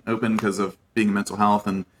out and open because of being in mental health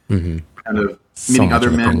and kind of meeting other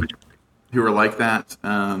men who are like that.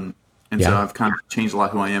 So I've kind of changed a lot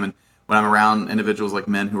who I am. And when I'm around individuals like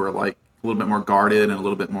men who are like a little bit more guarded and a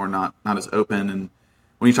little bit more not as open, and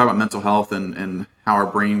when you talk about mental health and how our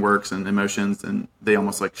brain works and emotions, and they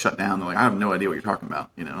almost like shut down. They're like, I have no idea what you're talking about.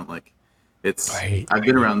 Like it's, I've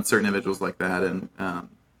been around certain individuals like that. And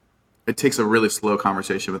it takes a really slow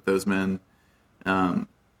conversation with those men. You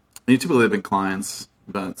typically have been clients,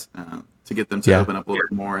 but to get them to open up a little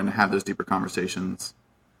bit more and have those deeper conversations.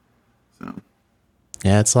 So,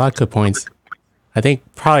 yeah, it's a lot of good points. I think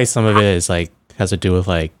probably some of it is like has to do with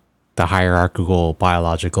like the hierarchical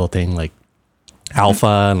biological thing, like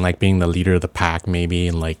alpha and like being the leader of the pack, maybe,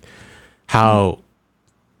 and like how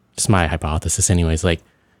it's my hypothesis, anyways. Like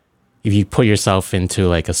if you put yourself into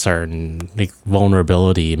like a certain like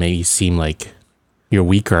vulnerability, it may you seem like you're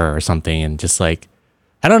weaker or something, and just like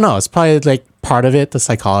I don't know, it's probably like part of it, the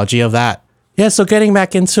psychology of that. Yeah. So getting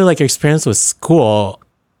back into like your experience with school,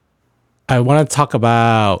 I want to talk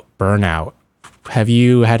about burnout. Have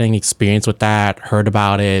you had any experience with that? Heard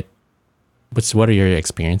about it? What are your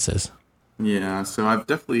experiences? Yeah, so I've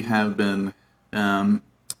definitely have been. I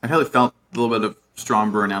really felt a little bit of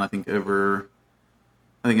strong burnout. I think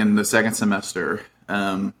in the second semester,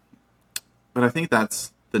 but I think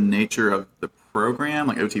that's the nature of the program,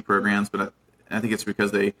 like OT programs. But I think it's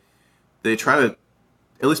because they try to,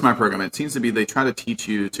 at least my program, it seems to be they try to teach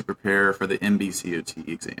you to prepare for the MBCOT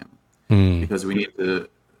exam because we need to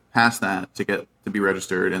pass that to be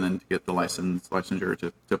registered and then to get the licensure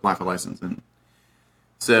to apply for license. And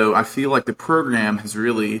so I feel like the program has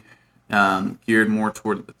really geared more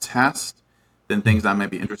toward the test than things I might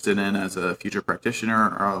be interested in as a future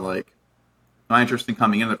practitioner, or like my interest in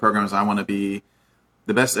coming into the program is I want to be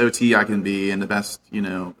the best OT I can be and the best,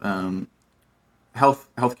 healthcare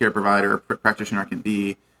provider, practitioner I can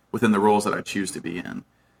be within the roles that I choose to be in.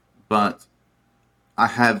 But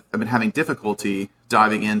I've been having difficulty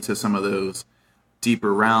diving into some of those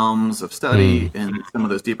deeper realms of study, and some of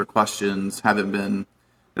those deeper questions haven't been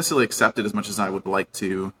necessarily accepted as much as I would like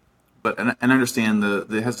to. But and I understand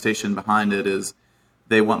the hesitation behind it is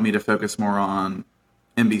they want me to focus more on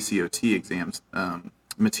MBCOT exams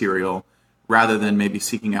material rather than maybe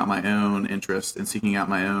seeking out my own interest and seeking out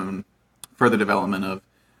my own further development of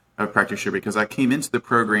practitioner. Because I came into the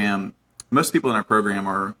program, most people in our program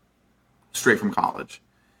are straight from college,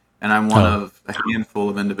 and I'm one of a handful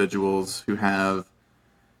of individuals who have,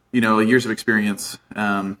 years of experience,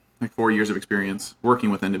 like 4 years of experience working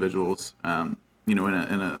with individuals, in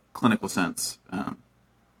a clinical sense.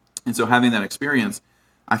 And so having that experience,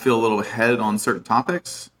 I feel a little ahead on certain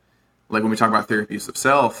topics. Like when we talk about therapy use of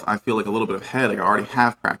self, I feel like a little bit ahead. Like I already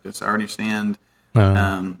have practice. I already understand,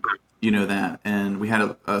 that. And we had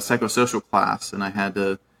a psychosocial class, and I had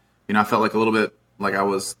to, I felt like a little bit like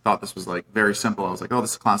thought this was like very simple. I was like, oh,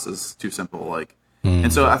 this class is too simple. Like,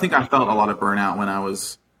 and so I think I felt a lot of burnout when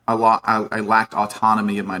I lacked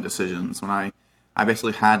autonomy of my decisions, when I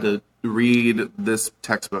basically had to read this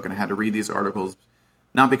textbook and I had to read these articles,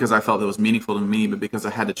 not because I felt it was meaningful to me, but because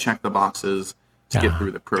I had to check the boxes to get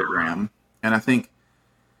through the program. And I think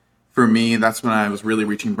for me, that's when I was really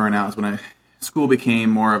reaching burnout. Is when school became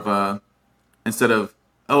more of a, instead of,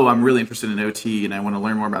 oh, I'm really interested in OT and I want to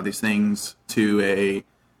learn more about these things, to a,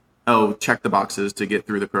 oh, check the boxes to get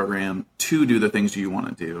through the program, to do the things you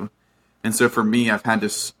want to do. And so for me, I've had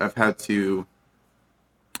to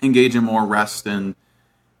engage in more rest and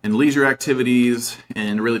leisure activities,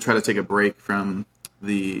 and really try to take a break from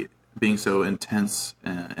the being so intense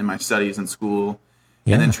in my studies in school,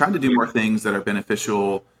 and then Yeah. try to do more things that are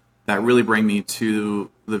beneficial, that really bring me to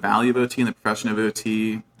the value of OT and the profession of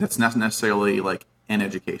OT. That's not necessarily like in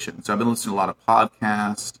education. So I've been listening to a lot of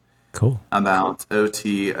podcasts Cool. about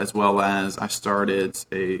OT, as well as I started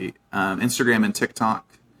a Instagram and TikTok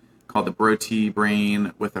called the Bro T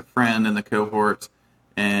Brain with a friend in the cohort,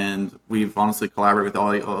 and we've honestly collaborated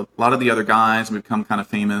with a lot of the other guys, and we've become kind of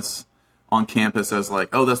famous on campus as like,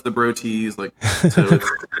 oh, that's the Bro Ts. Like, so it's,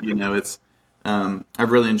 it's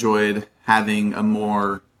I've really enjoyed having a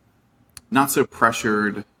more not so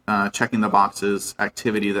pressured checking the boxes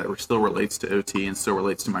activity that still relates to OT and still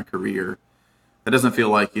relates to my career. That doesn't feel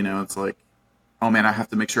like, it's like, oh man, I have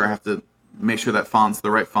to make sure that font's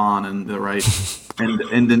the right font and the right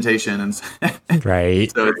indentation. And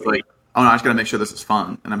Right. so it's like, oh no, I just gotta make sure this is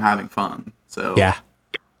fun and I'm having fun. So, Yeah.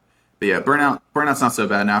 but yeah, burnout's not so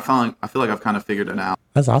bad now. I feel like I've kind of figured it out.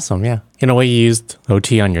 That's awesome. Yeah. In a way, you used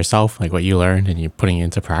OT on yourself, like what you learned, and you're putting it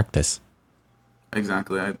into practice.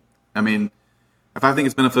 Exactly. I mean, if I think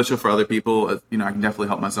it's beneficial for other people, I can definitely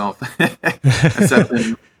help myself. Except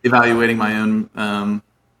in evaluating my own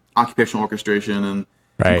occupational orchestration and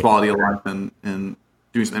Right. quality of life, and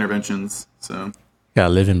doing some interventions. So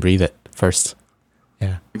Gotta live and breathe it first.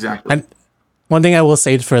 Yeah. exactly. And one thing I will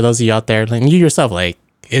say for those of you out there, like you yourself, like,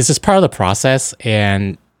 it's just part of the process,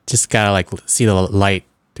 and just gotta like see the light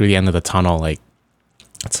through the end of the tunnel. Like,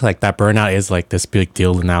 it's like that burnout is like this big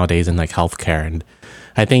deal nowadays in like healthcare. And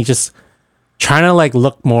I think just trying to like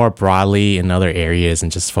look more broadly in other areas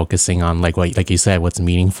and just focusing on like what, like you said, what's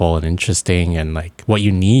meaningful and interesting, and like what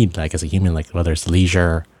you need, like as a human, like whether it's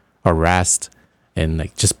leisure or rest, and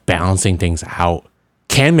like just balancing things out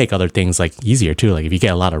can make other things like easier too. Like if you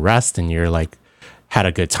get a lot of rest and you're like had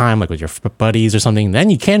a good time like with your buddies or something, then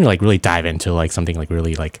you can like really dive into like something like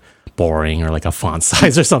really like boring or like a font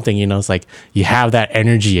size or something. It's like you have that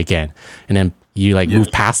energy again, and then you like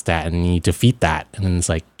move past that and you defeat that, and then it's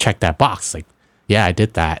like check that box, like, yeah, I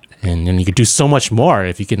did that. And then you could do so much more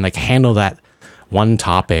if you can like handle that one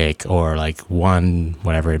topic or like one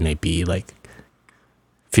whatever it may be, like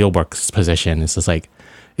fieldwork position. It's just like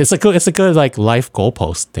it's a good like life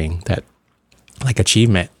goalpost thing, that like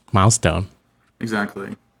achievement milestone.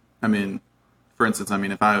 Exactly. I mean, for instance,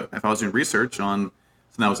 if I was doing research on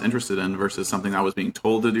something I was interested in versus something I was being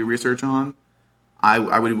told to do research on, I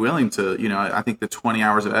would be willing to, I think the 20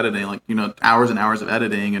 hours of editing, like, hours and hours of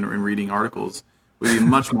editing and reading articles would be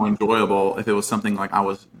much more enjoyable if it was something like I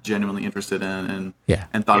was genuinely interested in, Yeah.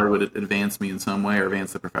 and thought it would advance me in some way or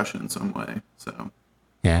advance the profession in some way. So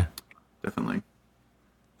Yeah. definitely.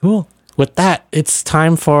 Cool. With that, it's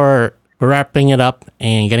time for wrapping it up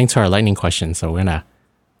and getting to our lightning questions. So we're gonna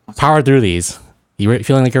power through these. You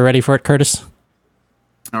feeling like you're ready for it, Curtis?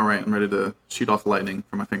 All right. I'm ready to shoot off lightning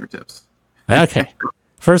from my fingertips. Okay.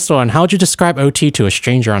 First one, how would you describe OT to a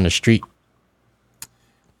stranger on the street?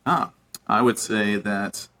 I would say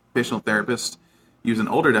that occupational therapists use an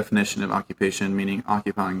older definition of occupation, meaning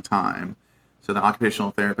occupying time. So the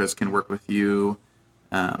occupational therapist can work with you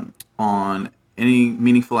on any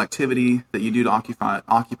meaningful activity that you do to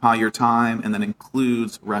occupy your time, and that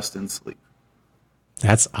includes rest and sleep.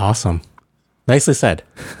 That's awesome. Nicely said.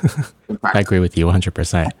 I agree with you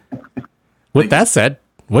 100%. With that said,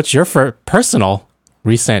 what's your personal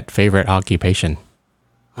recent favorite occupation?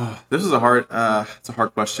 This is it's a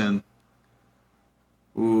hard question.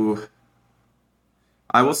 Ooh,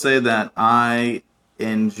 I will say that I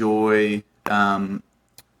enjoy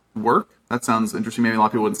work. That sounds interesting. Maybe a lot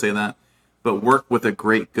of people wouldn't say that, but work with a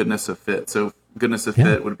great goodness of fit. So goodness of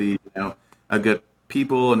fit would be, a good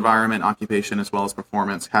people, environment, occupation, as well as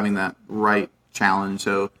performance, having that right challenge.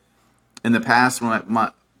 So in the past, when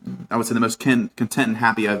I would say the most content and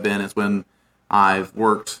happy I've been is when I've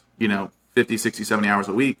worked, 50, 60, 70 hours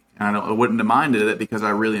a week. And I wouldn't have minded it because I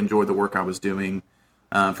really enjoyed the work I was doing.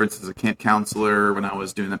 For instance, as a camp counselor, when I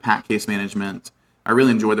was doing the PAC case management, I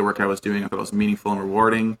really enjoyed the work I was doing. I thought it was meaningful and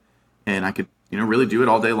rewarding, and I could, really do it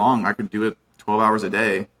all day long. I could do it 12 hours a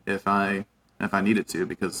day if I needed to,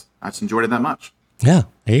 because I just enjoyed it that much. Yeah,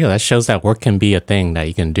 there you go. That shows that work can be a thing that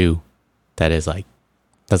you can do that is like,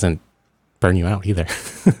 doesn't burn you out either.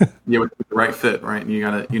 Yeah, with the right fit, right? And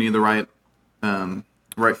you need the right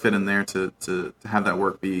fit in there to have that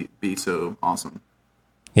work be so awesome.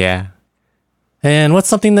 Yeah. And what's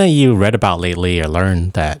something that you read about lately or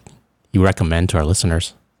learned that you recommend to our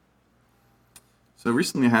listeners? So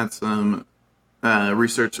recently I had some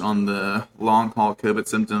research on the long haul COVID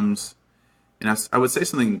symptoms, and I would say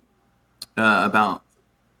something about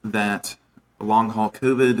that long haul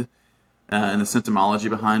COVID and the symptomology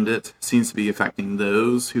behind it seems to be affecting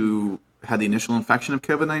those who had the initial infection of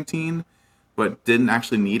COVID-19 but didn't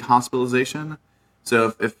actually need hospitalization.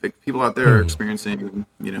 So if people out there are experiencing,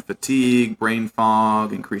 fatigue, brain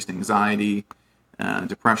fog, increased anxiety,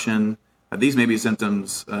 depression, these may be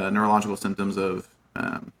symptoms, neurological symptoms of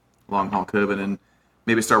long haul COVID, and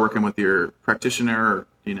maybe start working with your practitioner or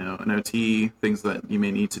an OT, things that you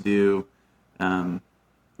may need to do.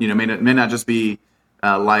 May not just be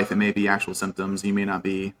life; it may be actual symptoms. You may not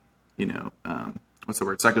be, what's the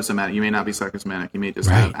word? Psychosomatic. You may not be psychosomatic. You may just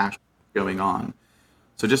have Right. actual going on.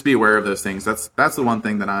 So just be aware of those things. That's the one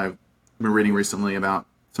thing that I've been reading recently about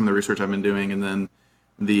some of the research I've been doing, and then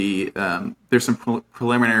there's some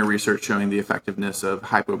preliminary research showing the effectiveness of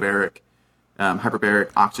hyperbaric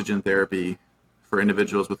oxygen therapy for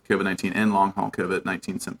individuals with COVID-19 and long haul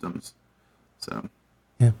COVID-19 symptoms. So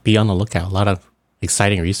Yeah. Be on the lookout. A lot of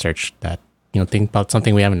exciting research that, think about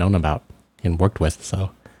something we haven't known about and worked with.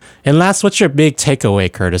 So, and last, what's your big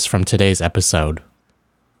takeaway, Curtis, from today's episode?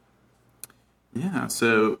 yeah,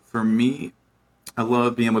 so for me, I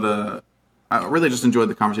love being able to. I really just enjoyed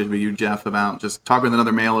the conversation with you, Jeff, about just talking with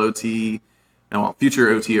another male OT, future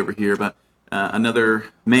OT over here, but another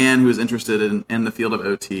man who is interested in the field of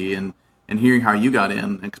OT, and hearing how you got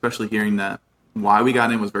in, and especially hearing that why we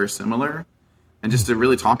got in was very similar, and just to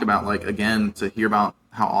really talk about, like, again, to hear about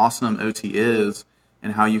how awesome OT is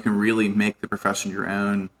and how you can really make the profession your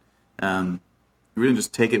own. Really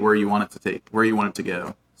just take it where you want it to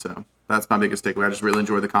go. So that's my biggest takeaway. I just really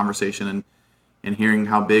enjoy the conversation and hearing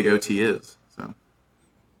how big OT is. So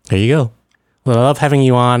There you go. Well, I love having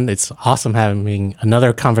you on. It's awesome having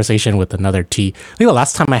another conversation with another T. I think the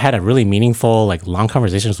last time I had a really meaningful, like, long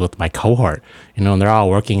conversations with my cohort, and they're all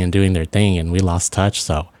working and doing their thing, and we lost touch.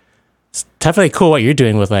 So it's definitely cool what you're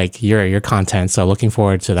doing with, like, your content. So looking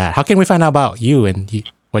forward to that. How can we find out about you and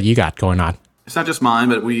what you got going on? it's not just mine,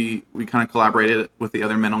 but we kind of collaborated with the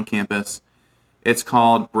other men on campus. It's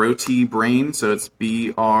called BROT Brain, so it's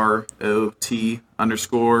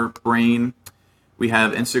BROT_brain. We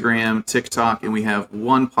have Instagram, TikTok, and we have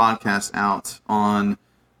one podcast out on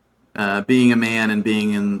being a man and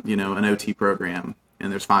being in an OT program. And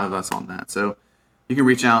there's 5 of us on that, so you can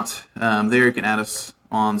reach out there. You can add us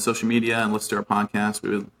on social media and listen to our podcast.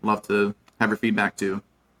 We would love to have your feedback too.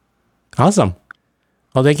 Awesome.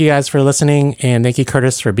 Well, thank you guys for listening, and thank you,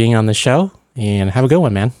 Curtis, for being on the show. And have a good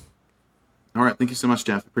one, man. All right, thank you so much,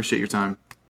 Jeff. Appreciate your time.